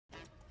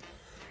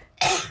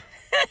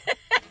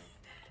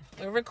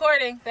We're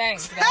recording.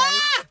 Thanks,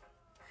 guys.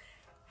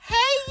 Hey,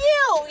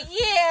 you.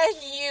 Yeah,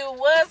 you.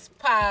 What's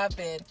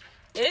poppin'?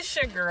 It's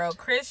your girl,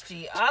 Chris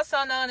G,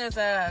 also known as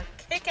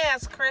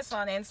Kick-Ass Chris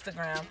on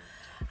Instagram.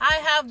 I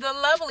have the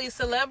lovely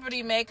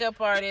celebrity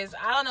makeup artist.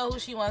 I don't know who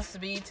she wants to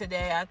be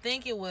today. I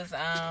think it was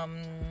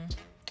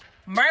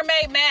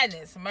Mermaid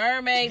Madness.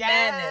 Madness.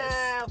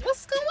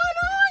 What's going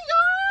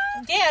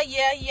on, y'all?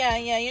 Yeah.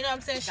 You know what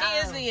I'm saying? She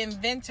is the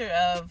inventor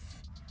of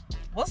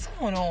what's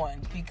going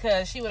on,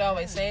 because she would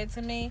always say it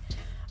to me.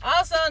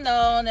 Also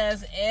known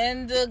as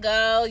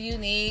Indigo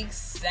Unique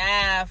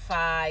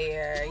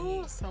Sapphire.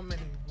 Ooh, so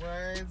many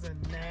words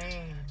and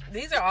names.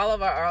 These are all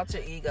of our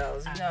alter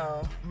egos, you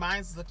know.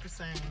 Mine's look the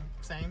same.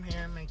 Same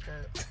hair and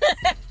makeup.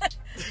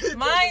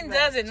 Mine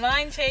doesn't.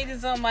 Mine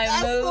changes on my mood.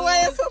 That's the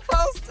way it's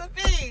supposed to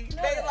be.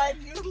 They like,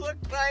 you look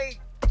like...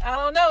 I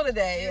don't know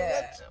today.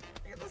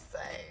 You're the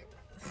same.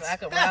 So I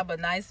could rob a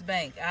nice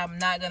bank. I'm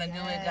not going to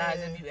do it, guys,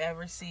 if you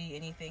ever see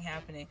anything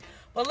happening.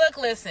 But look,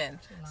 listen.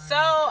 So,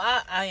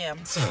 I am.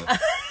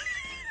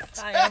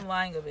 I am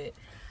lying a bit.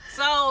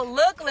 So,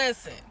 look,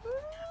 listen.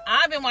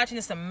 I've been watching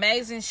this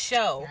amazing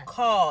show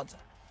called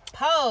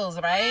Pose,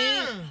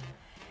 right?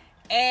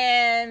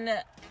 And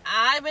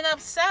I've been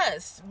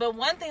obsessed. But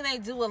one thing they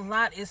do a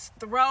lot is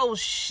throw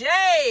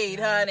shade,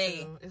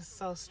 honey. It's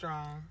so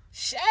strong.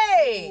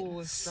 Shade.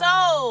 Ooh,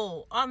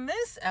 so, on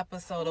this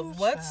episode of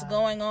What's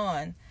Going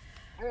On,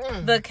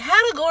 the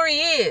category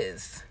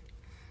is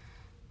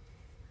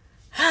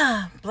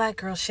Black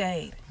Girl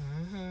Shade.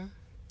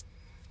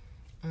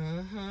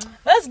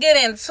 Let's get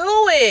into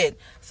it.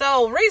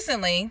 So,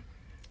 recently,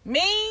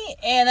 me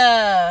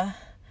and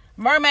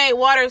Mermaid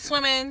water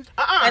swimming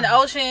in the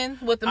ocean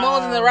with the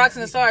moons and the rocks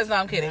and the stars. No,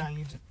 I'm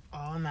kidding.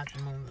 Not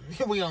the moon.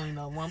 We only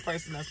know one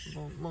person that's the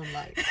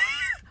moonlight.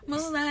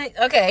 Moonlight.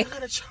 Okay. I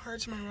gotta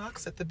charge my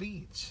rocks at the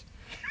beach.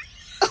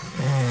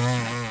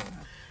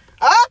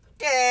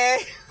 Okay.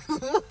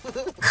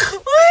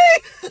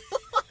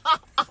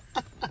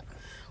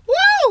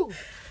 Woo!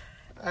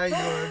 Are you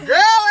a girl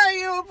or are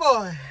you a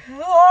boy?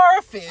 Or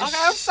a fish. Okay,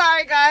 I'm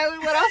sorry, guys. We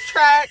went off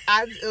track.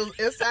 It was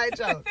an inside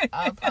joke.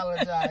 I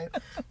apologize.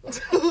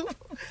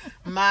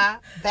 My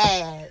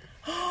bad.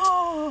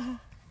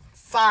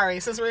 Sorry,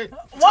 since we're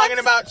talking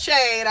about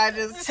shade, I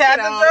just had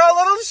to throw a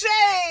little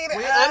shade.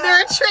 We're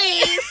under a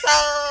tree,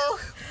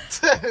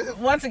 so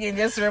once again,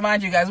 just to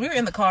remind you guys, we were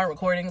in the car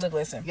recording. Look,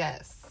 listen.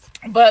 Yes.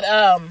 But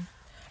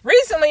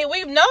recently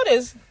we've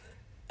noticed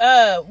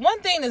one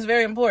thing is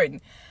very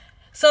important.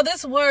 So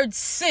this word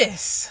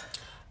sis.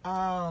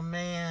 Oh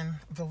man,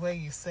 the way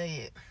you say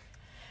it,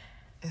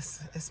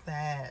 it's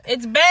bad.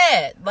 It's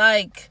bad.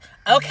 Like,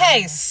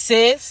 okay,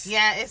 sis.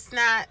 Yeah, it's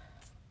not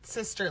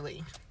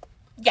sisterly.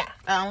 Yeah.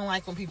 I don't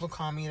like when people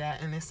call me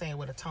that and they say it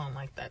with a tone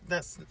like that.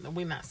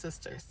 We're not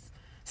sisters.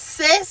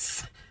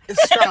 Sis is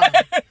strong.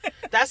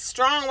 That's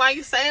strong. Why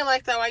you say it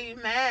like that? Why you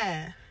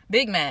mad?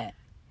 Big mad.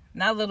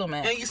 Not little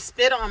mad. And you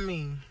spit on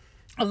me.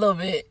 A little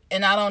bit.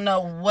 And I don't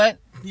know what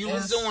you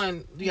was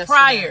doing yesterday.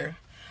 Prior.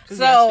 So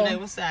yesterday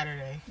was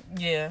Saturday.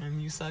 Yeah.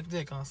 And you suck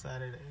dick on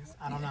Saturdays.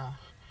 I don't know.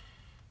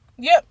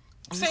 Yep.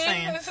 I'm See,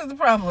 saying, this is the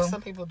problem.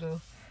 Some people do.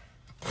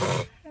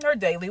 Or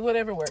daily,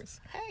 whatever works.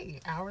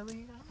 Hey,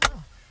 hourly, I don't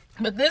know.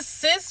 But this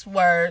sis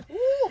word,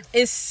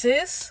 is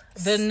sis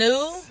the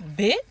new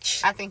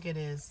bitch? I think it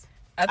is.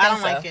 I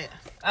don't like it.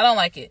 I don't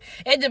like it.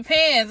 It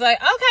depends. Like,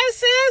 okay,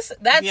 sis,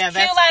 that's cute.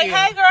 That's like, cute.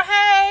 Hey, girl,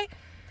 hey.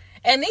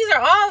 And these are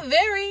all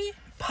very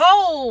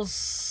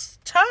pose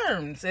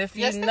terms. If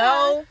you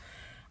know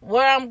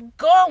where I'm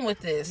going with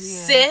this.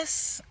 Yeah.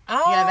 Sis.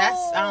 Oh. Yeah,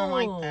 I don't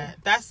like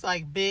that. That's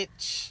like,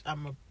 bitch,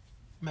 I'm going to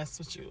mess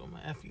with you. I'm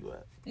going to F you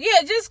up.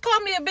 Yeah, just call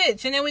me a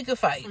bitch and then we can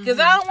fight. Because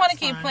I don't want to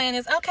keep playing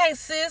this. Okay,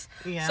 sis.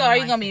 Yeah, so are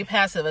you going to be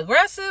passive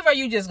aggressive or are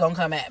you just going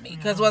to come at me?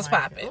 Because what's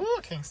popping? Ooh,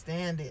 I can't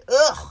stand it.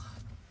 Ugh.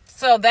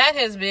 So that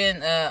has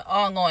been an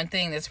ongoing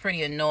thing that's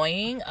pretty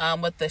annoying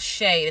with the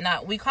shade.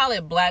 And we call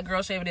it black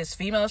girl shade, but it's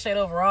female shade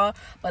overall.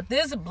 But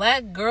this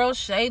black girl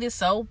shade is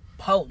so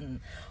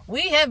potent.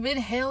 We have been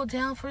held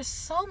down for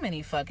so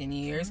many fucking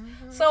years.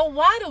 So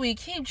why do we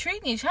keep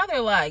treating each other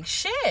like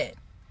shit?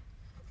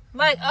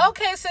 Like,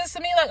 okay, sis,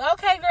 to me, like,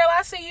 okay, girl,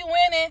 I see you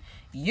winning.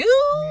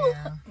 You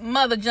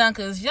mother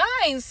junkers, y'all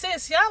ain't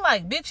sis. Y'all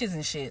like bitches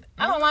and shit.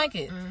 I don't like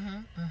it.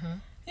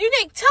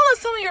 Unique, tell us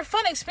some of your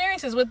fun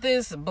experiences with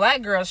this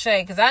black girl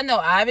shade, because I know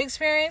I've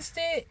experienced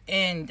it,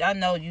 and I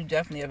know you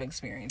definitely have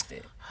experienced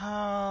it. Oh,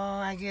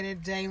 I get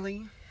it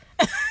daily.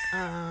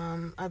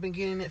 I've been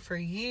getting it for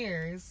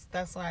years.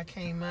 That's why I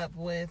came up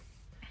with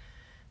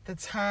the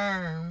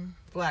term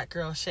black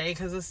girl shade,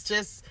 because it's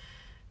just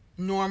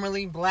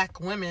normally black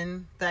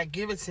women that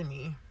give it to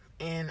me,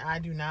 and I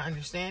do not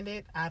understand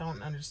it. I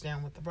don't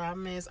understand what the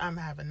problem is. I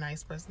have a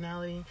nice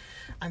personality.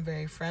 I'm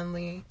very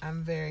friendly.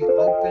 I'm very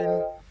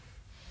open.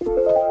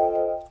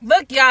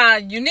 Look, y'all,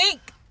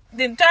 Unique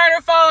didn't turn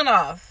her phone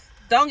off.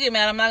 Don't get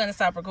mad. I'm not going to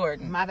stop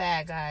recording. My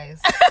bad,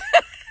 guys.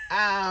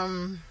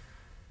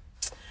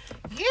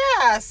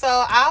 Yeah,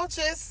 so I'll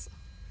just...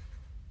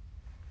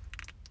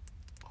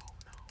 Oh,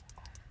 no.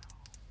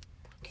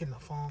 Getting a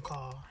phone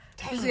call.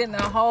 She's getting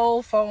a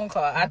whole phone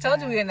call. I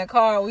told you we in the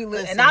car.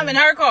 Listen, and I'm in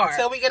her car.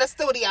 Until we get a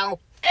studio.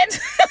 And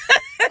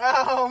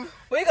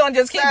we're going to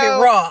just keep it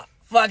So- raw.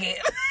 Fuck it.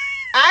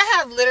 I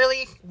have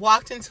literally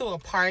walked into a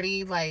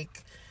party,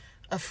 like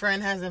a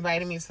friend has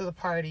invited me to the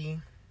party.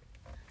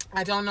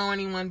 I don't know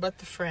anyone but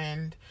the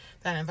friend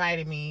that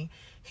invited me.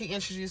 He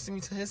introduced me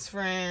to his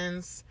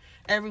friends.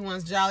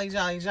 Everyone's jolly,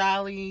 jolly,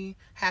 jolly.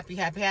 Happy,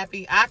 happy,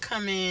 happy. I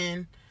come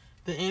in.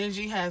 The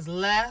energy has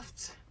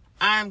left.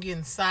 I'm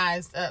getting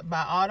sized up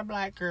by all the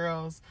black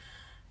girls.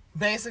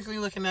 Basically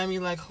looking at me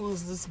like,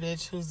 who's this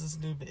bitch? Who's this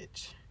new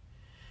bitch?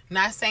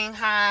 Not saying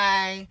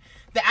hi.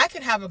 That I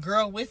could have a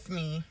girl with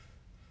me.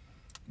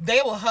 They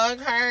will hug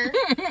her,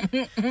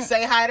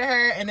 say hi to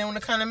her, and then when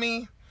it come to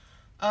me,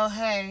 oh,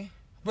 hey,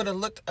 but it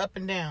looked up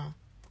and down.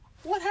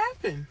 What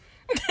happened?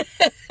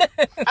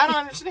 I don't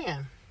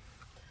understand.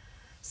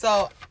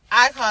 So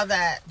I call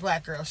that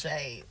black girl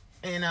shade,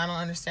 and I don't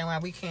understand why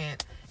we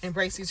can't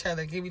embrace each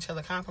other, give each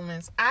other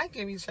compliments. I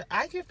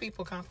give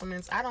people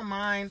compliments. I don't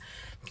mind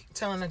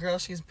telling a girl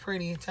she's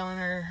pretty, telling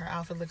her her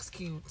outfit looks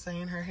cute,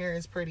 saying her hair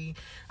is pretty.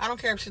 I don't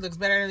care if she looks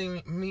better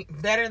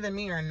than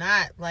me or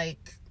not. Like,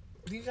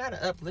 you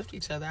gotta uplift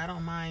each other. I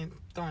don't mind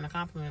throwing a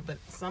compliment, but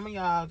some of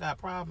y'all got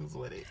problems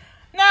with it.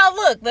 Now,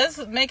 look, let's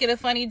make it a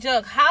funny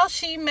joke. How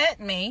she met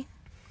me,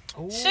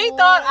 Ooh, she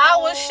thought I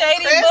was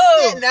Shady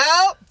Kristen, Boo.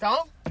 no,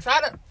 don't try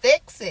to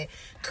fix it.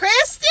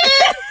 Kristen!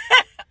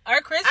 Or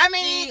Chris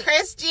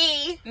Chris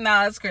G.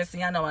 No, it's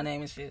Christy. I know my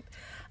name is shit.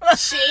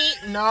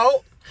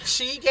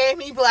 She gave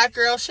me black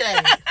girl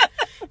shade.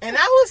 And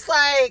I was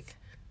like,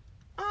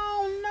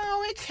 oh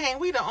no, it can't.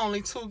 We the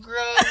only two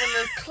girls in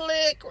the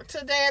clique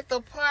today at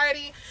the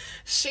party.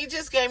 She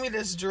just gave me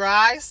this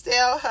dry,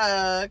 stale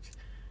hug.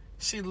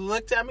 She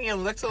looked at me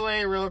and looked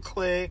away real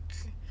quick.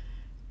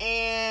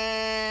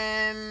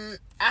 And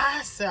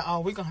I said, oh,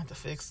 we're going to have to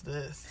fix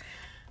this.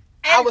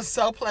 And I was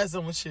so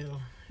pleasant with you.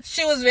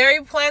 She was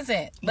very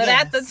pleasant. But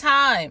Yes. at the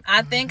time,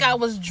 I think I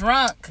was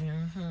drunk.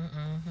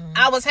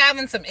 I was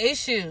having some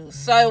issues.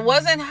 So it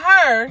wasn't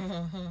her.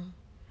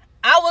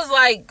 I was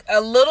like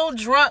a little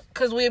drunk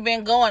because we had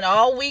been going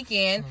all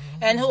weekend.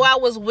 And who I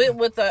was with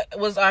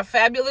was our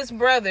fabulous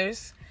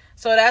brothers.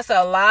 So that's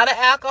a lot of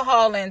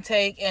alcohol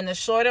intake in a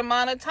short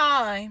amount of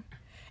time.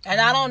 And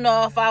I don't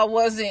know if I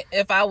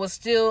was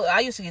still,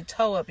 I used to get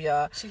toe up,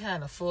 y'all. She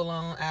had a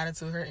full-on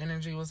attitude. Her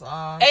energy was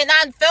off. And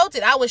I felt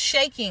it. I was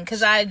shaking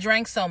because I had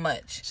drank so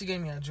much. She gave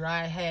me a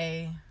dry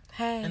hey.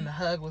 And the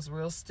hug was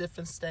real stiff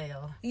and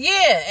stale.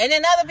 Yeah. And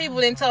then other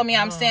people didn't tell me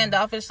I'm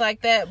standoffish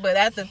like that. But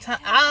at the time,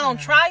 I don't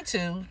try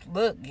to.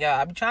 Look, y'all,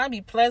 I'm trying to be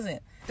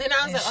pleasant. Then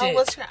I was like, shit. oh,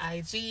 what's your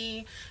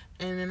IG?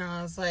 And then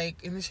I was like,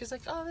 and then she's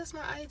like, oh, that's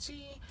my IG.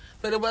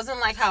 But it wasn't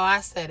like how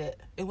I said it.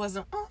 It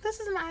wasn't, oh, this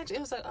is my IG. It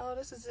was like, oh,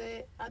 this is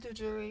it. I do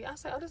jewelry. I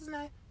was like, oh, this is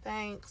nice.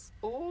 Thanks.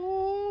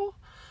 Ooh.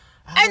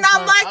 And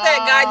I'm like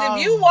that, guys.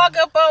 If you walk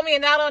up on me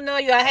and I don't know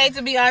you, I hate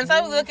to be honest. I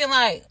was looking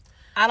like,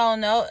 I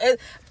don't know.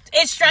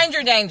 It's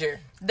stranger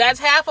danger. That's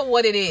half of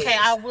what it is. Okay,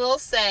 I will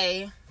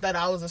say that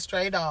I was a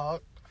stray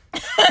dog.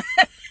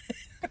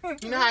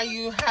 You know how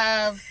you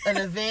have an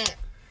event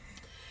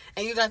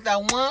and you got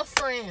that one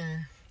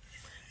friend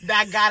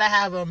that gotta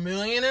have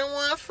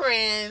 1,000,001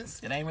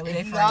 friends. It ain't really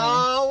their He's friend.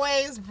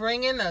 always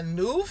bringing a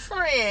new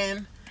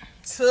friend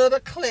to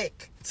the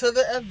clique, to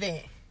the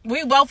event.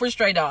 We both were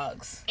stray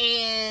dogs.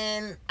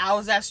 And I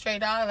was that stray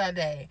dog that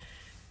day.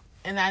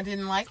 And I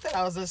didn't like that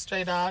I was a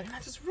stray dog. And I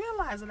just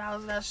realized that I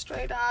was that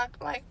stray dog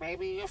like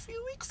maybe a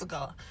few weeks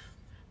ago.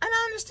 And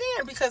I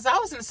understand because I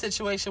was in a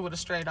situation with a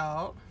stray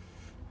dog.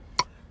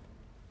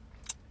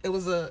 It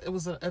was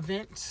an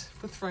event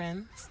with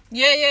friends.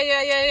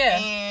 Yeah.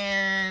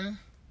 And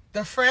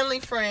the friendly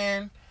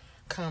friend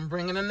come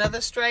bringing another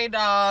stray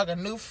dog, a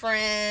new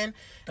friend.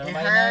 And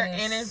her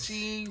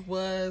energy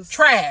was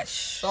Trash.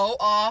 so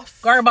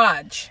off.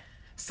 Garbage.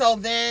 So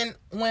then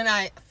when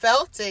I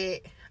felt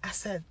it, I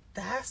said,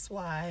 that's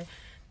why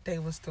they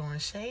was throwing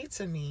shade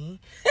to me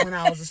when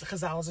I was,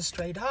 because I was a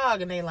stray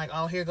dog. And they like,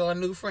 oh, here go a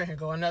new friend. Here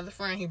go another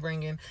friend. He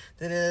bringing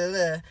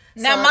da-da-da-da.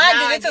 Now, So mind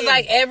now you, I this is get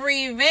like it.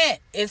 every event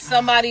is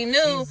somebody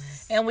new.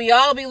 Jesus. And we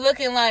all be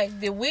looking like,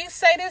 did we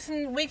say this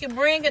and we could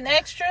bring an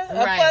extra, a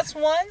Right. plus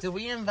one? Did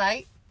we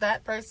invite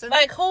that person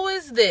Like, who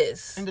is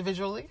this?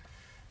 individually?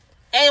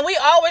 And we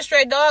always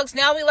stray dogs.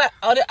 Now we like,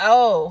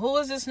 who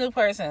is this new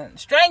person?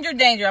 Stranger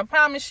danger, I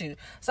promise you.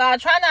 So I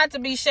try not to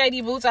be shady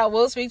boots. I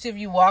will speak to if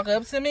you walk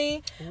up to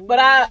me. Ooh.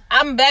 But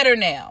I'm better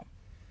now.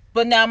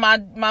 But now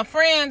my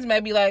friends may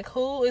be like,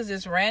 who is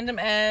this random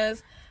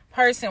ass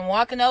person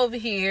walking over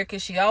here?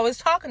 Because she always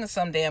talking to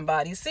some damn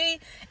body. See,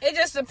 it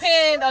just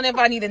depends on if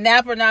I need a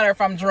nap or not, or if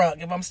I'm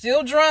drunk. If I'm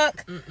still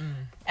drunk,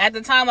 at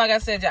the time, like I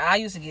said, I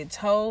used to get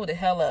told the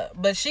hell up.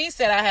 But she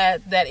said I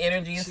had that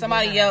energy, and She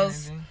somebody did have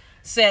else energy.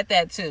 said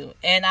that too.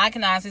 And I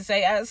can honestly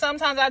say,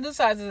 sometimes I do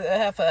size a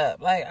heifer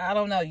up. Like, I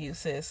don't know you,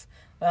 sis,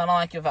 but I don't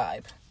like your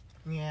vibe.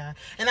 Yeah.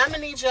 And I'm going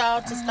to need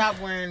y'all to stop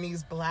wearing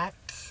these black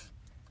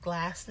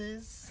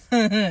glasses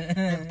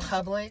in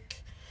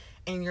public.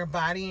 And your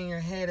body and your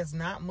head is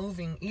not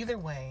moving either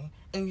way.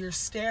 And you're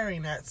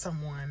staring at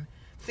someone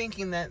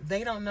thinking that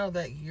they don't know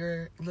that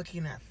you're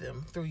looking at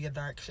them through your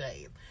dark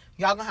shade.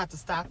 Y'all gonna have to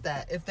stop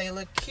that. If they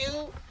look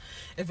cute,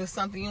 if it's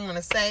something you want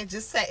to say,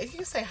 just say. If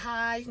you say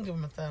hi, you can give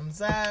them a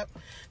thumbs up.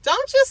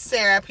 Don't just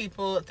stare at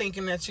people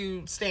thinking that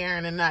you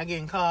staring and not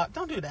getting caught.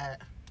 Don't do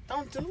that.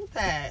 Don't do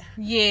that.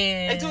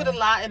 Yeah. They do it a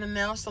lot in the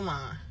nail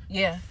salon.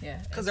 Yeah.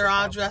 Because they're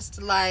all dressed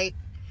alike.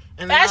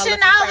 And Fashion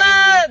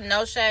outlet,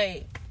 no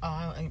shade.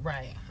 Oh,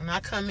 right. And I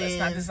come That's in.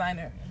 not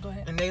designer. Go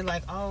ahead. And they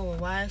like, oh,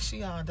 why is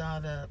she all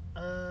dolled up?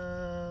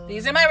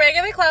 These are my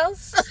regular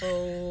clothes.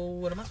 So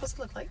what am I supposed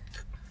to look like?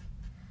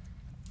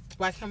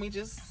 Why can't we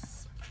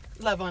just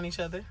love on each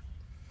other?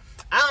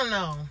 I don't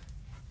know.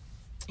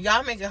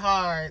 Y'all make it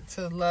hard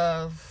to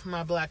love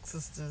my black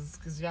sisters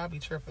because y'all be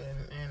tripping.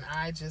 And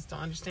I just don't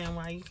understand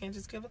why you can't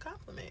just give a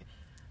compliment.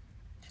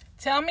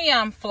 Tell me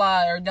I'm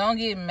fly or don't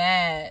get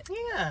mad.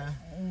 Yeah.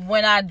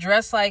 When I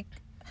dress like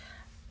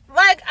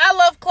I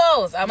love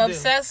clothes. I'm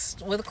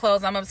obsessed with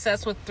clothes. I'm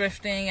obsessed with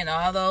thrifting and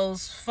all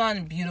those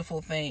fun,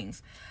 beautiful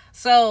things.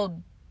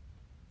 So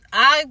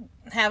I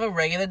have a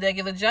regular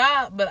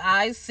job, but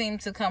I seem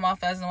to come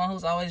off as the one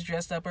who's always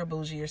dressed up or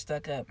bougie or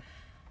stuck up.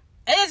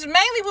 And it's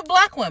mainly with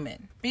black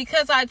women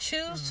because I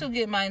choose to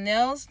get my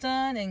nails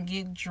done and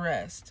get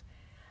dressed.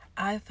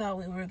 I thought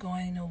we were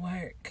going to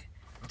work,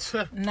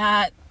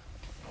 not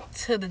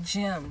to the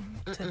gym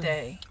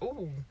today.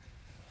 Ooh.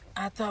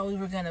 I thought we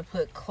were going to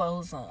put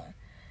clothes on.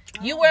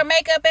 You wear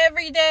makeup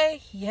every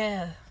day?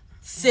 Yeah.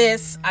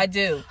 Sis, I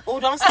do. Oh,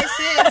 don't say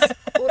sis.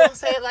 Oh, don't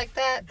say it like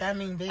that. That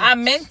mean bitch. I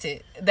meant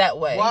it that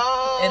way.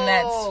 Whoa. In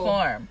that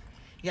form.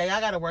 Yeah, y'all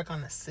got to work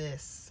on the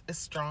sis. It's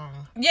strong.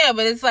 Yeah,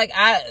 but it's like,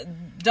 I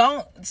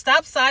don't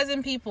stop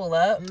sizing people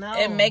up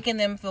and making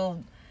them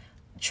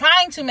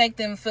trying to make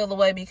them feel the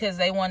way because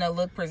they want to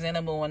look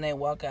presentable when they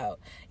walk out.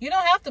 You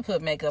don't have to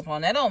put makeup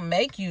on. That don't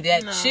make you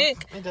that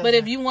chick. But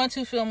if you want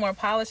to feel more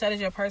polished, that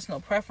is your personal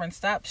preference.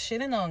 Stop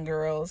shitting on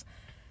girls.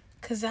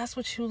 Because that's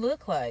what you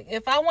look like.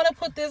 If I want to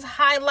put this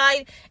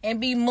highlight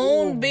and be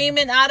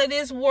moonbeaming out of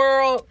this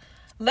world,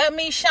 let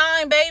me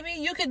shine, baby.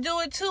 You could do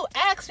it too.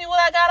 Ask me what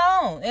I got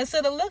on.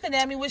 Instead of looking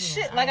at me with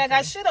shit like I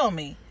got shit on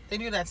me. They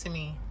do that to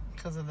me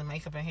because of the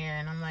makeup and hair.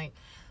 And I'm like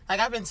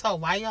I've been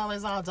told, why y'all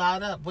is all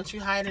dolled up? What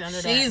you hiding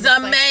under that? She's a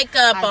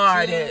makeup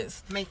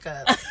artist.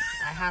 Makeup.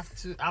 I have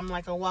to. I'm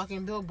like a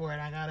walking billboard.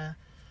 I got to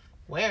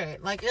wear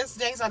it. Like, it's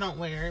days I don't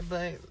wear it.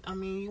 But, I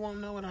mean, you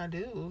won't know what I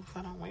do if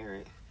I don't wear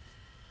it.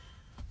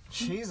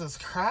 Jesus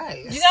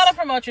Christ. You gotta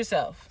promote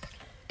yourself.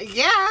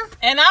 Yeah.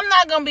 And I'm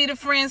not gonna be the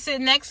friend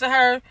sitting next to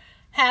her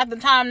half the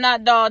time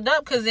not dolled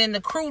up because then the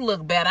crew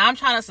look better. I'm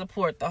trying to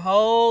support the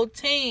whole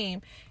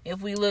team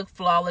if we look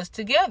flawless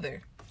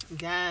together.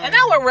 Yeah. And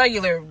I wear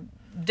regular.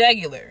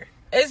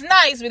 It's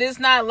nice, but it's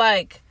not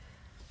like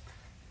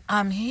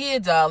I'm here,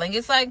 darling.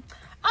 It's like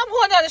I'm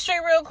going down the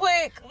street real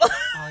quick.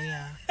 Oh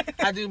yeah.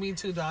 I do be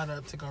too dolled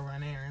up to go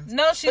run errands.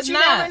 No, she's not.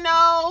 But you never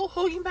know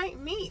who you might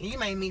meet. You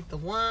may meet the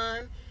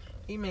one.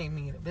 You may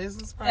meet a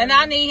business partner. And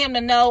I need him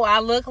to know I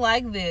look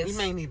like this. You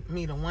may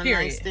meet a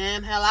one-night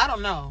stand. Hell, I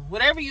don't know.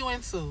 Whatever you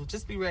into,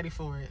 just be ready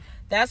for it.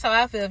 That's how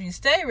I feel. If you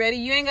stay ready,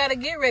 you ain't got to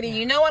get ready. Yeah.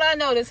 You know what I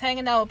notice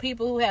hanging out with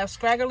people who have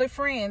scraggler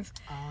friends?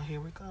 Oh,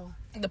 here we go.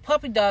 The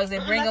puppy dogs they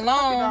bring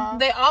along,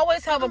 they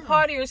always have a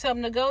party or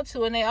something to go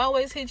to, and they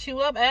always hit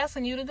you up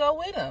asking you to go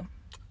with them.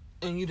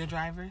 And you the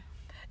driver?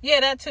 Yeah,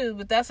 that too,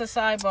 but that's a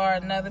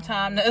sidebar another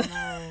time.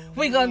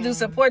 We gonna do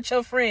support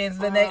your friends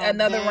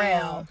another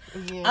round.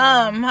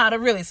 Yeah. How to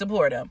really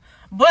support them,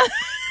 but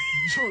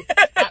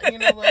you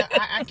know what?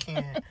 I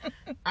can't.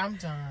 I'm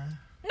done.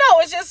 No,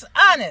 it's just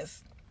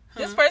honest.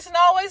 This person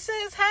always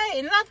says, "Hey,"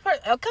 and not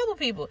a couple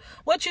people.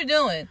 What you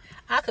doing?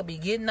 I could be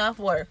getting off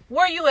work.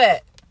 Where you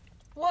at?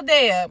 Well,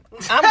 damn.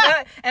 I'm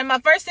not. And my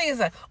first thing is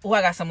like, oh,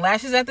 I got some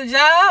lashes at the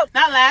job.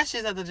 Not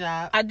lashes at the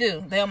job. I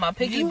do. They on my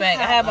piggy bank.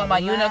 I have on my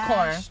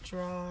unicorn.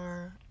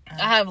 Drawer.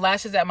 I have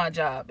lashes at my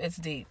job. It's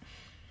deep.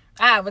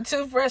 I have a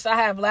toothbrush. I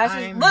have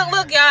lashes.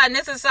 Look, y'all. And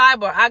this is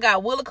sidebar. I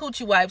got Willa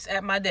Coochie wipes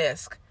at my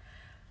desk.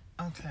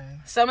 Okay.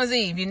 Summer's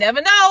Eve. You never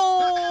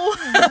know.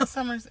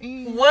 Summer's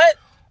Eve. What?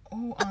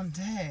 Oh, on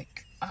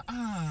deck.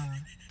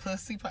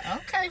 Pussy.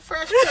 Okay,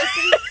 fresh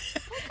pussy.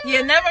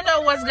 You never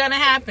know what's gonna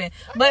happen.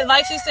 But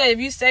like she said, if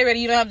you stay ready,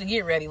 you don't have to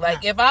get ready.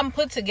 Like if I'm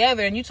put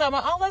together and you talk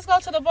about, oh, let's go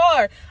to the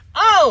bar.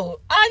 Oh,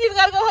 I just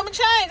gotta go home and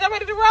change. I'm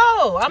ready to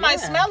roll. I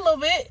might smell a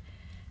little bit.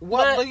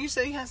 What? But you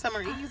said you had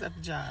Summer Eves at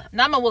the job.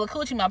 Now I'm a Willa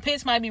Coochie. My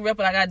pitch might be rough,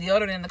 but I got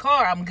deodorant in the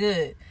car. I'm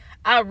good.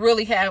 I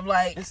really have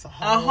like it's a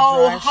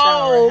whole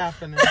shower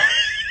happening.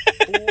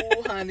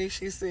 Oh, honey,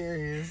 she's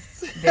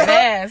serious. Dead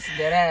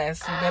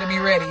ass. You better be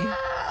ready.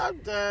 I'm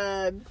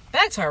done.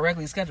 Back to our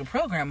regularly scheduled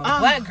program of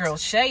Black Girl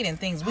Shade and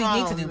things we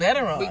need to do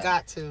better on. We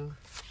got to.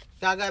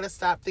 Y'all got to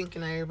stop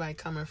thinking that everybody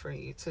coming for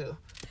you, too.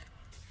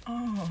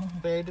 Oh.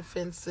 Very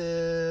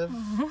defensive.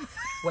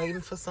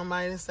 Waiting for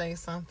somebody to say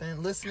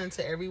something. Listening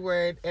to every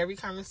word, every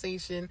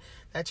conversation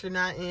that you're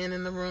not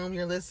in the room.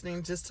 You're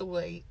listening just to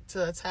wait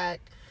to attack.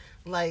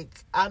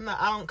 Like, I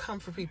don't come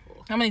for people.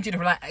 I'm gonna need you to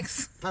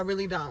relax. I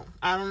really don't.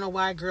 I don't know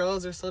why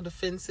girls are so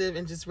defensive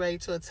and just ready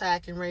to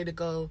attack and ready to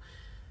go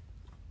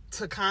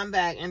to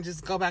combat and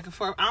just go back and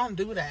forth. I don't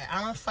do that.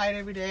 I don't fight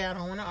every day. I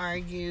don't want to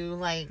argue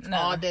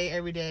all day,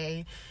 every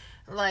day.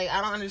 Like,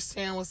 I don't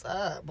understand what's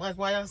up. Like,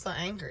 why y'all so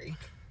angry?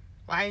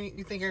 Why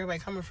you think everybody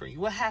coming for you?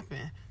 What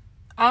happened?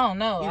 I don't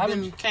know.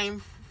 You've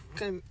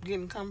been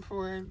getting come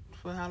for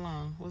how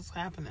long? What's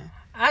happening?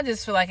 I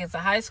just feel like it's a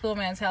high school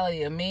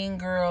mentality of mean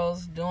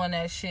girls doing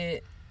that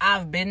shit.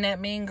 I've been that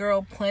mean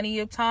girl plenty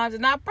of times,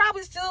 and I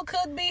probably still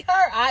could be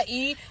her,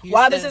 i.e.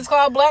 why this is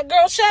called Black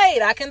Girl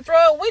Shade. I can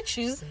throw it with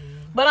you,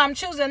 but I'm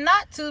choosing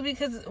not to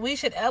because we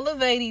should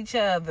elevate each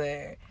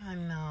other. I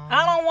know.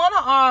 I don't want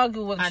to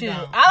argue with you.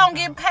 I don't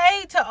get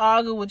paid to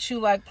argue with you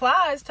like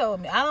Plies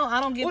told me.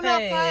 I don't get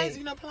paid. Plies?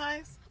 You know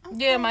Plies? Okay.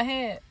 Yeah, my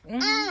head.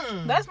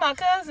 Mm-hmm. That's my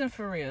cousin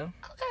for real.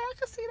 Okay, I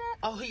can see that.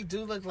 Oh, he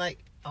do look like...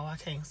 Oh, I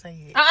can't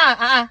say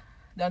it.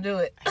 Don't do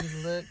it.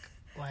 He look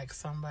like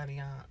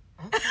somebody on...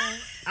 Okay.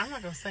 I'm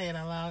not going to say it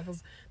out loud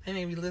because they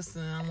may be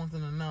listening. I want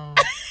them to know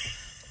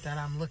that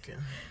I'm looking.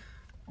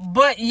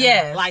 But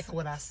yes. I like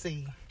what I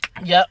see.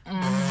 Yep.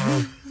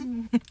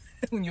 Mm-hmm.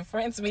 When your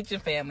friends meet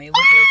your family.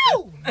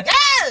 Oh,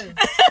 yes!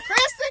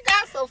 Kristen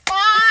got some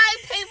fine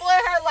people in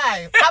her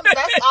life.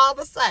 That's all I'm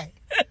going to say.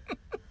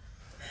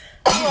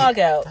 Log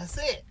out. That's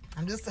it.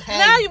 I'm just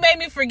now you made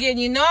me forget.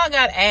 You know I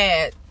got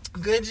ad.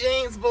 Good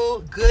jeans,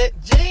 boo. Good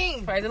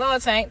jeans. Praise the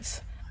Lord,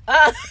 saints.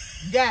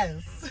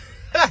 Yes.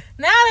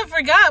 Now I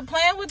forgot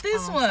playing with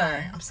this one.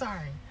 I'm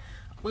sorry.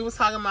 We was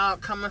talking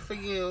about coming for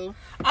you.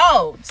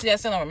 Oh, see, I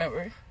still don't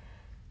remember.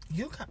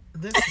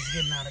 This is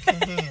getting out of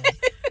hand.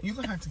 You're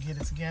gonna have to get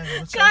it together.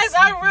 Guys,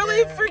 I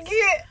really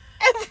forget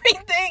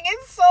everything.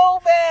 It's so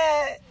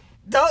bad.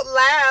 Don't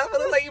laugh. It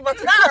looks like you're about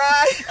to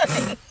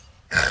cry.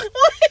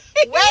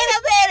 Wait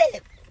a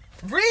minute.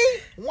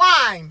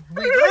 Rewind.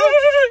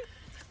 Regroup.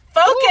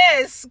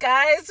 Focus,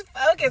 guys.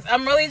 Focus.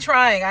 I'm really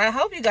trying. I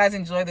hope you guys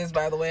enjoy this,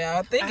 by the way.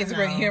 I think it's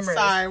pretty humorous.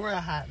 Sorry, we're a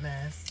hot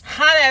mess.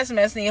 Hot ass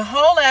mess. Need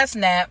whole ass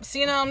naps.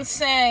 You know what I'm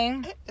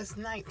saying? It's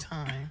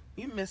nighttime.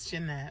 You missed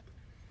your nap.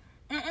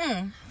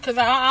 Because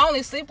I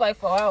only sleep like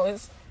 4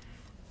 hours.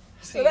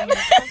 See, you're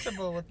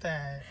comfortable with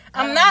that.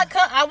 I'm not.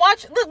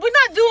 Look, we're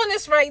not doing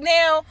this right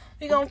now.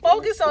 We're going to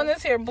focus on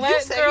this here.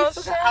 Black Girl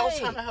Shade. I was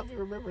trying to help you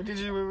remember. Did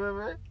you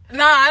remember?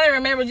 No, I didn't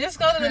remember. Just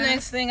go to the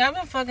next thing. I've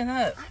been fucking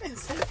up. I didn't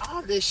say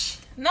all this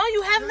shit. No,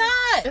 you have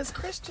not. As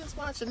Christians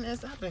watching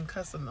this, I've been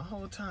cussing the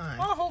whole time.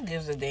 Oh, who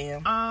gives a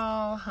damn?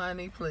 Oh,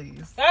 honey,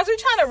 please. Guys, we're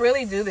trying to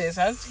really do this.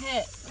 I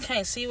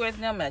can't see right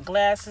now. My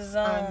glasses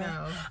on. I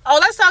know. Oh,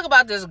 let's talk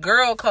about this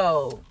girl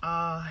code.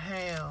 Oh,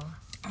 hell.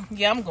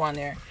 Yeah, I'm going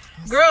there.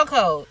 Girl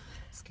code.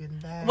 It's getting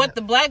bad. What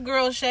the Black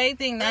Girl Shade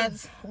thing,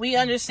 that's, we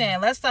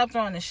understand. Let's stop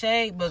throwing the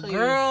shade. But please.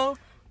 Girl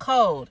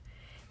code.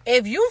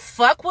 If you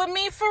fuck with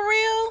me for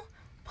real,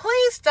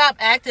 please stop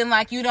acting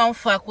like you don't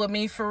fuck with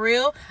me for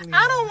real. Yeah.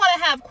 I don't want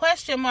to have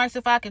question marks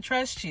if I can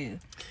trust you.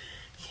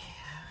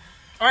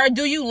 Yeah. Or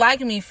do you like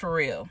me for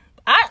real?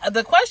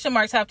 The question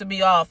marks have to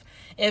be off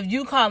if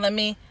you calling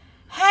me,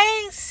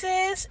 hey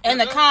sis, in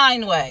a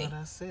kind way. Oh,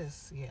 that's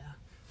sis, yeah.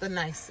 The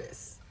nice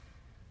sis.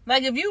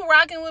 Like, if you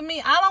rocking with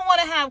me, I don't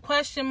want to have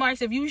question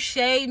marks. If you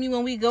shade me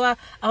when we go out,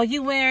 oh,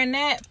 you wearing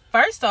that?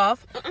 First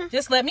off,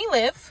 just let me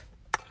live.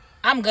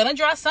 I'm going to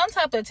draw some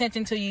type of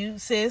attention to you,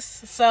 sis.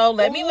 So,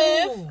 let me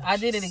live. I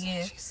did it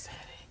again. She said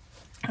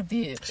it. I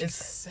did. She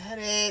said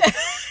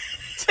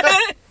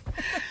it.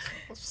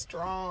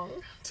 Strong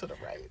to the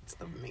right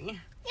of me.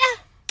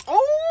 Yeah.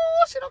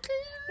 Oh, she don't care.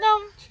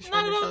 No, she's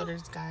shrugging her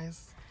shoulders,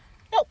 guys.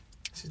 Nope.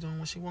 She's doing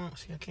what she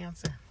wants. She got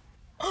cancer.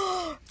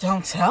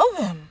 Don't tell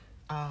them.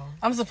 Oh.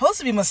 I'm supposed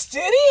to be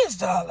mysterious,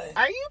 darling.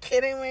 Are you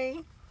kidding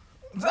me?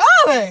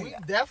 Darling. We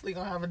definitely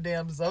gonna have a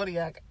damn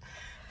Zodiac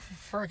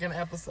freaking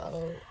episode.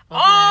 Okay?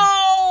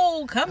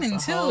 Oh, coming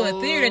to a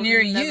theater near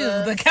you.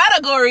 The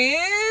category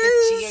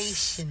is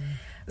situation.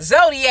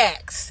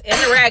 Zodiacs and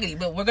the raggedy,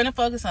 but we're gonna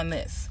focus on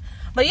this.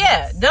 But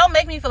yeah, don't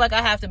make me feel like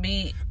I have to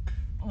be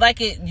like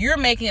it. You're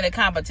making it a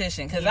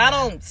competition because I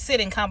don't sit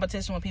in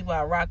competition with people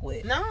I rock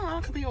with. No, I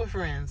don't compete with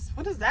friends.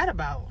 What is that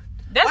about?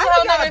 That's Why a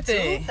whole other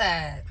thing. Do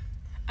that?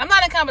 I'm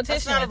not in competition.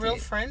 That's not with a real you.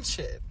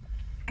 friendship.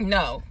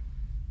 No.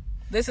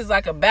 This is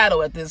like a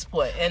battle at this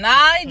point. And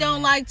I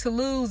don't like to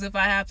lose if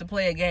I have to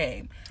play a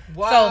game.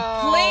 Wow.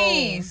 So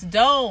please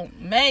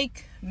don't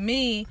make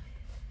me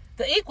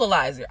the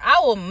equalizer. I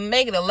will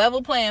make it a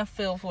level playing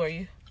field for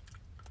you.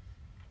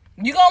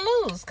 You're going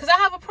to lose because I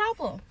have a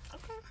problem.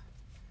 Okay.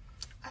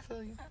 I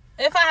feel you.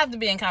 If I have to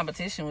be in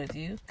competition with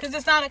you. Because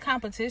it's not a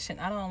competition.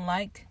 I don't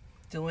like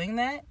doing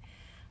that.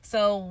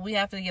 So we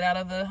have to get out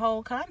of the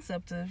whole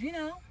concept of,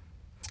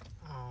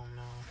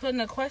 putting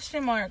a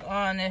question mark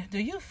on it. Do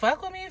you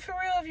fuck with me for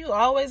real? If you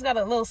always got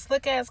a little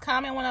slick ass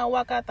comment when I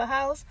walk out the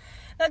house.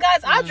 Now,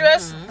 guys, I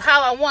dress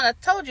how I want. I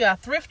told you I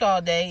thrift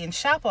all day and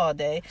shop all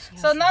day.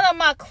 Yes, so none of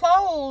my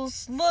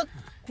clothes look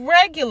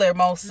regular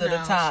most of the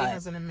time. She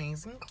has an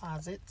amazing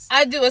closet.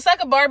 I do. It's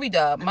like a Barbie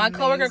doll. My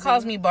coworker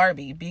calls me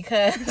Barbie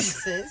because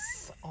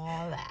pieces,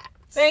 all that.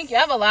 Thank you. I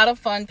have a lot of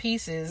fun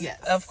pieces.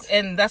 Yes.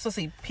 And that's what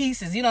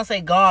pieces. You don't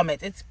say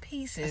garment. It's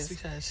pieces.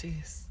 That's because she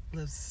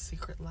lives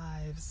secret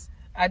lives.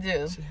 I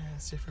do. She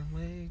has different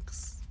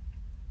wigs,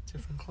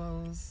 different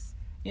clothes.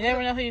 You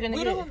never know who you're gonna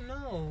We get. don't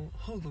know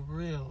who the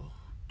real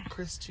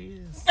Chris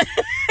G is.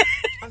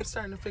 I'm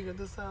starting to figure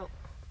this out.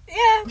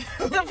 Yeah,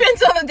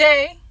 depends on the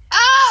day.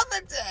 All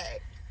the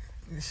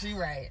day. She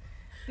right.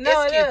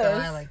 No, it's it cute is. though.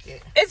 I like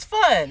it. It's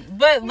fun,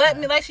 but let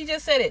me, like she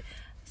just said it.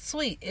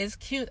 Sweet, it's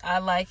cute. I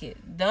like it.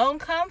 Don't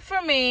come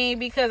for me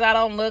because I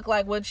don't look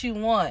like what you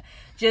want.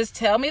 Just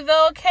tell me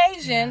the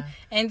occasion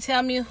and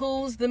tell me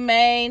who's the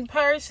main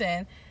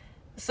person.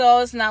 So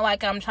it's not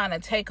like I'm trying to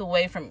take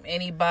away from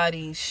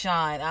anybody's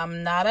shine.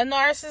 I'm not a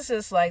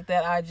narcissist like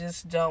that. I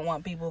just don't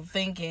want people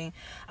thinking,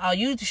 oh,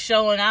 you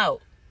showing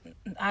out.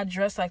 I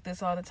dress like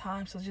this all the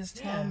time, so just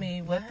tell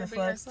me what the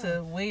fuck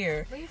to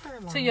wear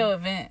to your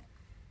event.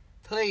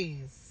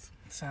 Please.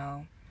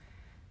 So,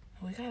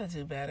 we gotta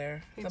do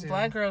better. We The do.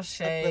 black girl Uplift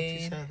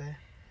shade each other.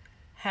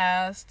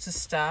 has to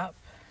stop.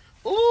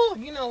 Ooh,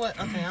 you know what?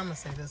 Okay, I'm gonna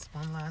say this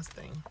one last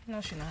thing.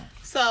 No, she not.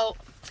 So,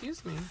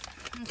 excuse me.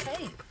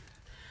 Okay.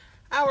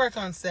 I work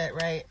on set,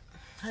 right?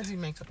 I do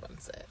makeup on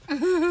set.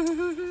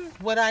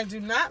 What I do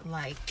not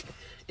like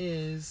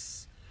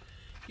is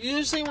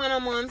usually when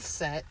I'm on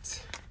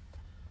set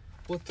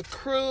with the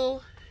crew,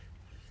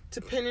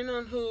 depending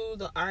on who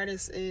the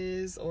artist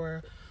is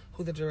or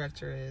who the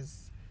director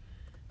is,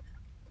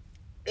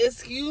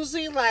 it's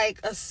usually like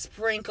a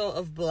sprinkle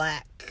of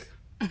black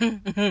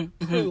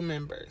crew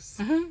members.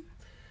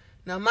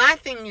 Now, my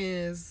thing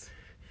is,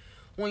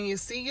 when you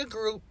see your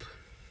group,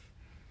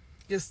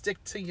 you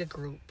stick to your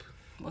group.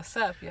 What's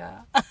up,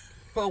 y'all?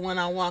 But when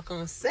I walk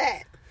on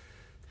set,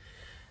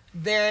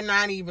 they're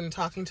not even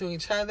talking to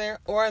each other,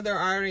 or they're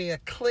already a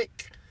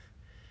clique,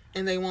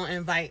 and they won't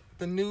invite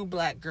the new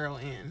black girl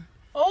in.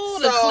 Oh,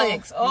 So, the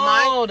clicks.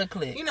 Oh, the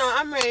clicks. You know,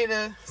 I'm ready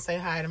to say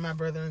hi to my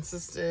brother and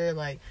sister.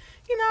 Like,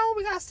 you know,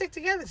 we gotta stick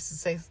together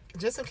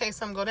just in case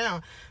something go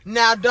down.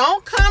 Now,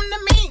 don't come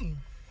to me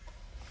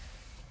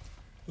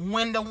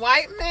when the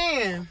white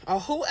man or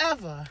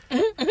whoever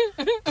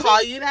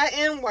call you that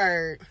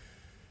N-word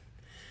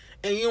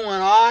and you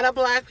want all the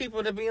black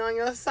people to be on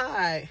your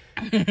side.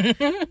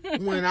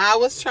 When I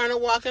was trying to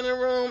walk in the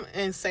room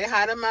and say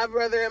hi to my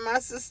brother and my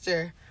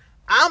sister,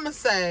 I'ma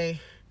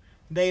say,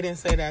 they didn't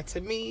say that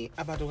to me.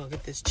 I'm about to go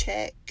get this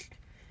check.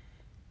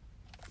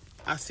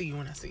 I'll see you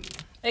when I see you.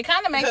 It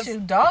kind of makes you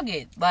dog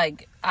it.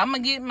 Like, I'm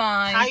going to get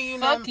mine. How you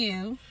Fuck know-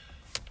 you.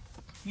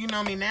 You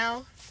know me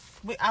now.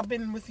 I've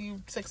been with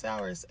you 6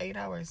 hours, 8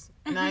 hours.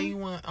 Now you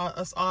want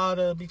us all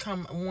to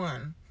become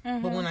one.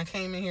 But when I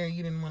came in here,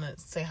 you didn't want to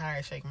say hi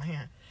or shake my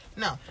hand.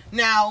 No.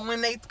 Now,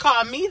 when they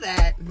call me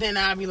that, then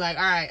I'll be like,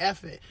 all right,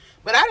 F it.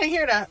 But I didn't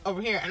hear that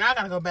over here, and I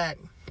got to go back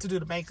to do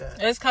the makeup.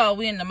 It's called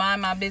We in the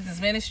Mind My Business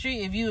Ministry.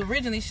 If you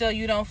originally show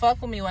you don't fuck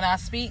with me when I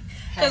speak.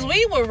 Because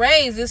we were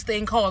raised this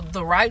thing called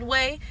the right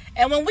way.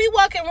 And when we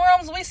walk in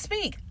rooms, we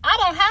speak. I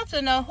don't have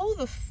to know who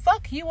the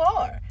fuck you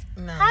are.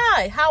 No.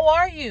 Hi, how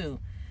are you?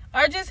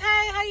 Or just,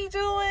 hey, how you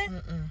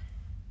doing?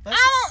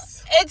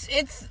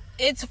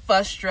 It's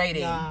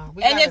frustrating. Nah,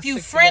 we and gotta if you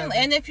stick together.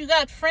 and if you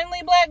got friendly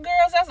black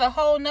girls, that's a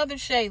whole nother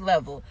shade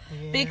level.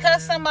 Yeah.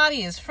 Because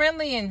somebody is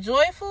friendly and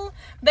joyful,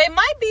 they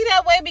might be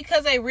that way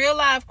because they real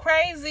life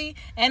crazy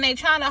and they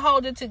trying to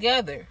hold it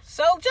together.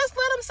 So just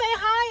let them say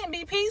hi and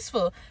be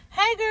peaceful.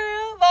 Hey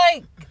girl,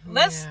 like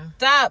let's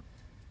stop.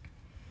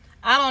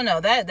 I don't know,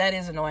 that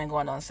is annoying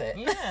going on set.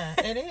 Yeah,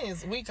 it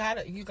is. We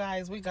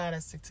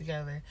gotta stick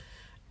together.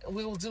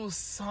 We will do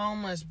so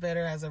much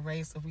better as a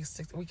race if we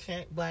stick. We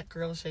can't black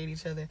girls shade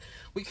each other.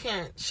 We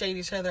can't shade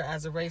each other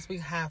as a race. We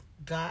have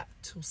got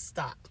to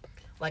stop.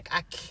 Like,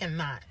 I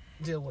cannot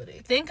deal with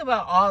it. Think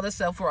about all the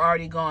stuff we're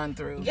already going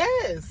through.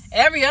 Yes.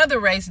 Every other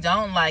race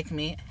don't like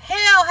me.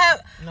 Hell,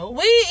 Nope.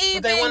 we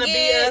even But they want to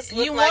be us,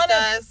 look you like wanna,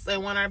 us. They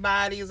want our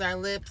bodies, our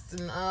lips,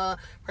 and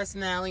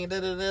personality,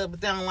 but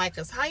they don't like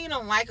us. How you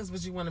don't like us,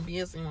 but you want to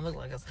be us and you want to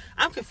look like us?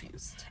 I'm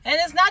confused. And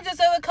it's not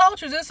just other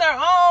cultures. It's our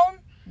own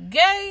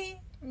gay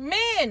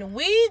men.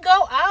 We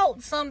go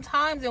out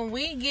sometimes and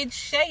we get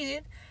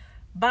shaded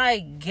by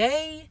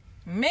gay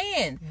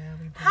men. Yeah,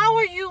 we do. How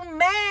are you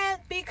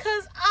mad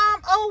because I'm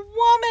a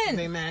woman?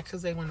 They mad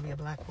because they want to be a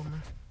black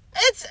woman.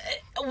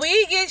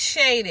 We get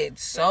shaded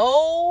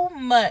so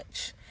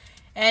much.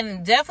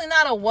 And definitely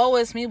not a woe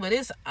is me, but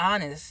it's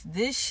honest.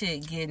 This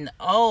shit getting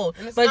old.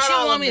 And it's But not you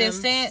all want of me to them,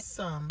 stand.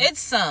 some. It's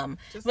some.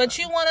 Just But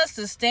some. you want us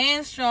to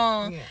stand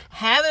strong, Yeah.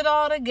 have it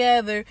all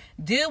together,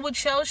 deal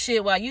with your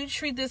shit while you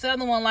treat this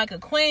other one like a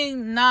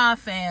queen. Nah,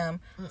 fam.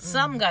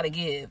 Something gotta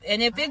give.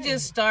 And if it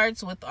just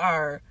starts with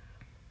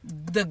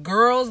the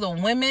girls, the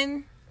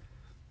women,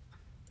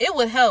 it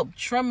would help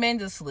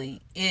tremendously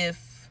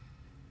if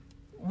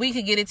we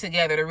could get it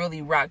together to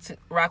really rock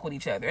with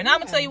each other. And I'm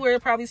gonna tell you where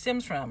it probably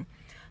stems from.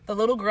 The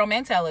little girl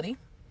mentality.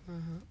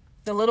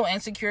 The little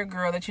insecure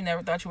girl that you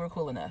never thought you were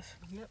cool enough.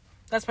 Yep.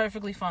 That's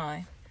perfectly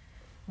fine.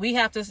 We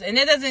have to, and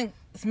it doesn't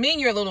mean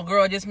you're a little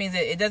girl. It just means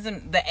that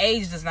the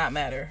age does not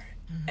matter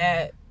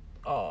at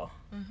all.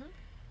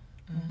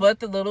 But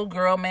the little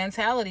girl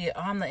mentality,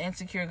 I'm the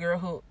insecure girl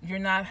who, you're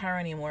not her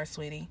anymore,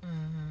 sweetie.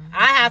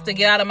 I have to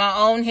get out of my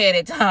own head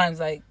at times.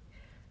 Like,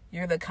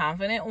 You're the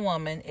confident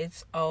woman.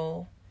 It's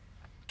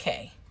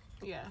okay.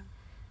 Yeah.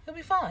 You'll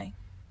be fine.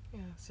 Yeah.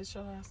 Sit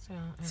your ass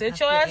down. Sit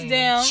your ass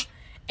down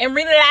and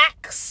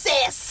relax,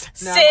 sis.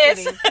 No,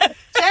 sis.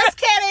 Just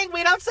kidding.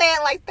 We don't say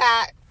it like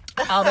that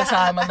all the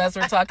time unless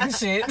we're talking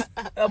shit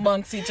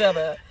amongst each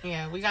other.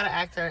 Yeah, we gotta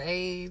act our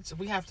age.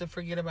 We have to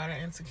forget about our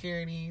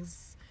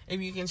insecurities.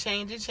 If you can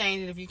change it,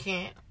 change it. If you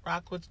can't,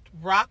 rock with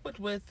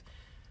what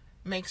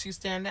makes you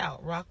stand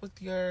out. Rock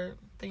with your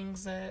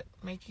things that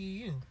make you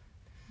you.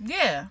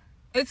 Yeah,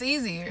 it's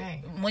easier.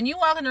 Okay. When you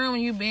walk in the room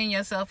and you being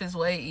yourself, is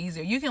way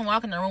easier. You can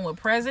walk in the room with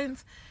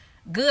presence,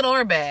 good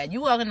or bad.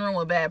 You walk in the room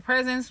with bad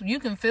presence, you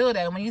can feel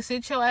that. When you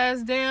sit your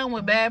ass down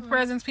with bad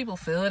presence, people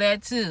feel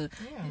that too.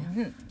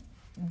 Yeah.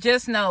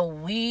 Just know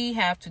we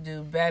have to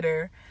do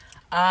better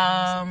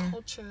as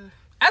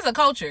a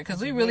culture,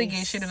 because we really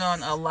get shitted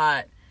on a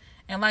lot.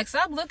 And like,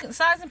 stop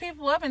sizing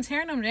people up and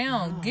tearing them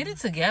down. Get it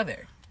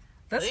together.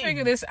 Let's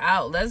figure this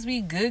out. Let's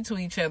be good to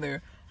each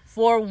other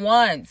for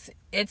once.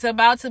 It's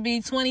about to be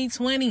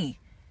 2020.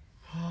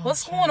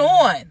 What's going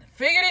on?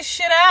 Figure this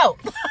shit out.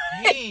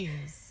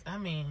 Jeez. I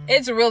mean,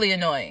 it's really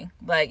annoying.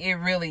 Like, it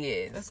really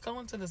is. Let's go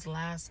into this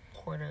last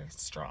quarter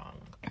strong.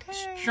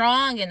 Okay?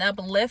 Strong and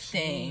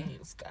uplifting.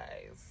 Jeez,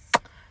 guys.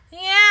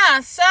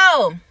 Yeah,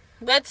 so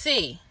let's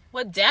see.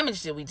 What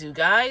damage did we do,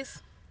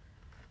 guys?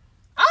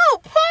 Oh,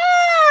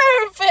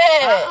 perfect.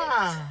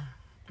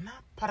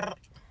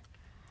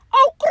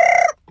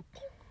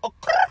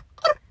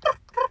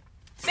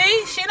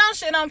 See, she don't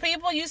shit on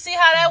people. You see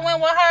how that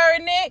went with her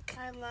and Nick?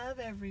 I love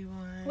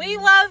everyone. We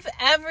love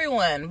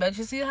everyone, but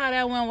you see how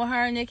that went with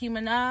her and Nicki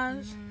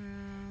Minaj?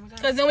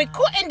 Because then we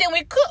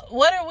cook.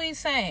 What are we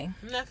saying?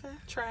 Nothing.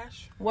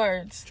 Trash.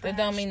 Words that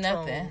don't mean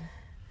nothing.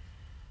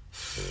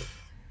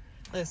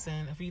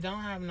 Listen, if you don't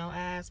have no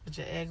ass, but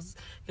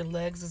your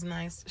legs is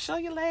nice, show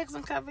your legs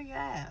and cover your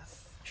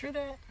ass. True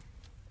that.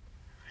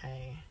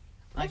 Hey,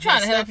 I'm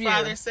trying to help you.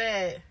 Father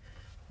said,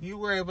 you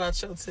worry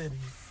about your titties.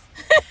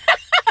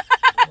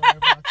 Worry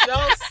about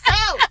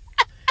yourself.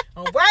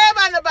 Don't worry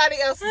about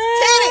nobody else's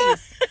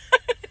titties.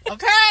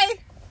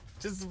 Okay?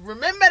 Just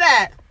remember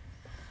that.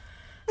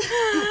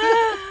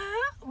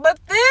 But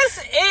this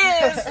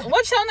is,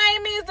 what your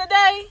name is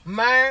today?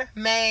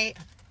 Mermaid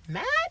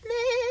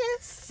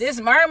Madness. This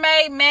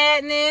Mermaid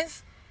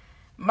Madness.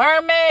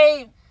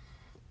 Mermaid,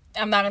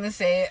 I'm not going to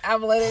say it.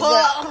 I'm going to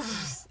let it go.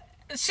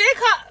 She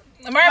called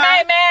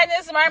Mermaid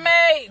Madness.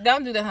 Mermaid.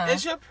 Don't do the huh.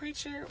 Is your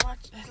preacher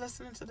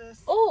listening to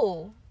this?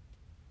 Ooh.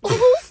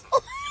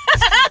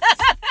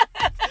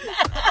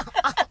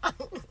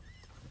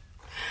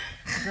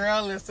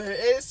 Girl, listen,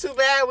 it's too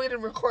bad we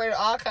done recorded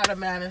all kind of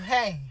madness.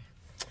 Hey,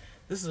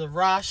 this is a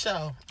raw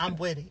show. I'm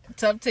with it.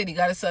 Tough titty,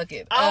 gotta suck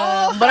it.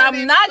 Oh, but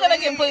honey, I'm not please.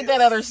 gonna complete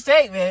that other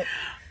statement.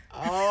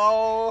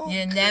 Oh,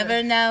 you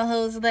never know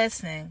who's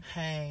listening.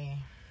 Hey,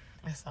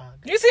 it's all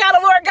good. You see how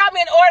the Lord got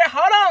me in order?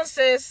 Hold on,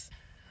 sis.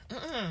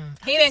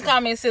 Mm-mm. He didn't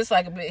call me sis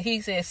like a bit. He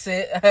said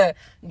sit.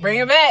 Bring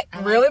it back.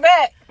 Reel it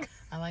back.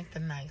 I like the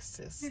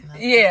nicest.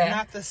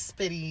 Not the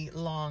spitty,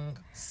 long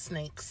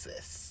snake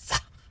sis.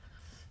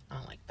 I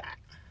don't like that.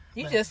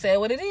 You just said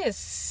what it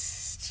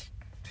is.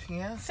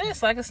 Yeah.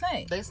 Sis like a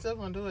snake. They still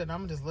gonna do it.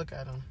 I'm gonna just look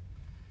at them.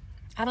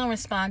 I don't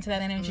respond to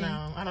that energy.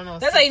 No, I don't know.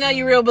 That's how you know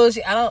you real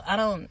bullshit. I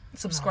don't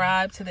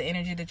subscribe to the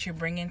energy that you're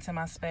bringing to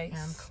my space.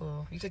 Yeah, I'm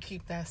cool. You can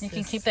keep that sis. You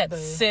can keep that boo.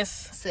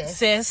 sis.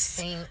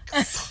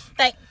 Thanks.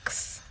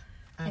 Thanks.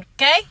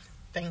 Okay?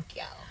 Thank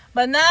y'all.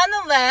 But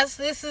nonetheless,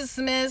 this is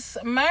Miss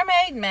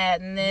Mermaid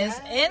Madness,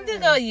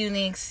 Indigo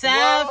Unique,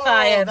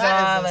 Sapphire,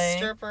 that darling. Is a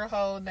stripper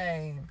whole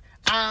name.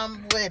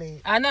 I'm with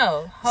it. I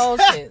know. Whole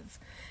shit.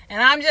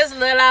 And I'm just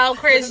little old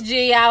Chris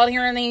G out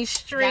here in these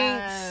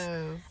streets.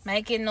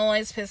 Making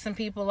noise, pissing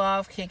people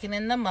off, kicking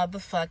in the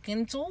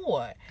motherfucking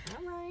door.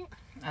 All right.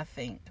 I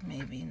think,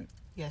 maybe.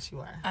 Yes, you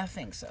are. I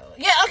think so.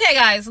 Yeah, okay,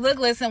 guys. Look,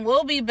 listen,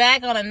 we'll be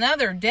back on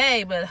another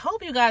day, but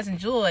hope you guys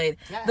enjoyed.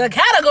 Yes. The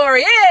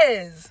category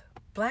is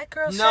Black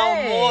Girl Shade.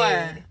 No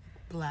more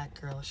Black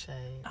Girl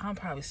Shade. I'm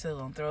probably still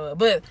gonna throw it,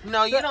 but...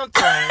 No, you don't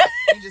throw it.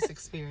 You just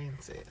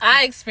experience it.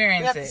 I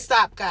experience it. You have to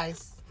stop,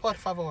 guys. Por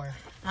favor.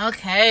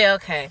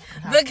 Okay.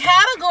 The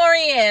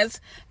category is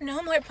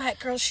no more Black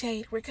Girl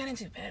Shade. We're gonna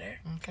do better.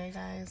 Okay,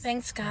 guys.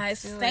 Thanks,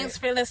 guys. Thanks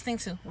for listening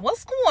to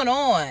What's Going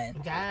On.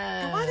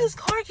 Guys. And why does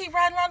car keep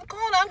riding around the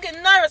corner? I'm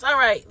getting nervous. All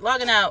right,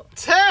 logging out.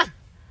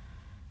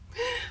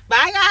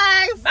 Bye,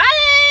 guys.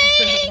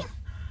 Bye.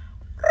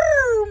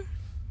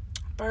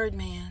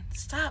 Birdman,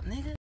 stop,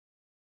 nigga.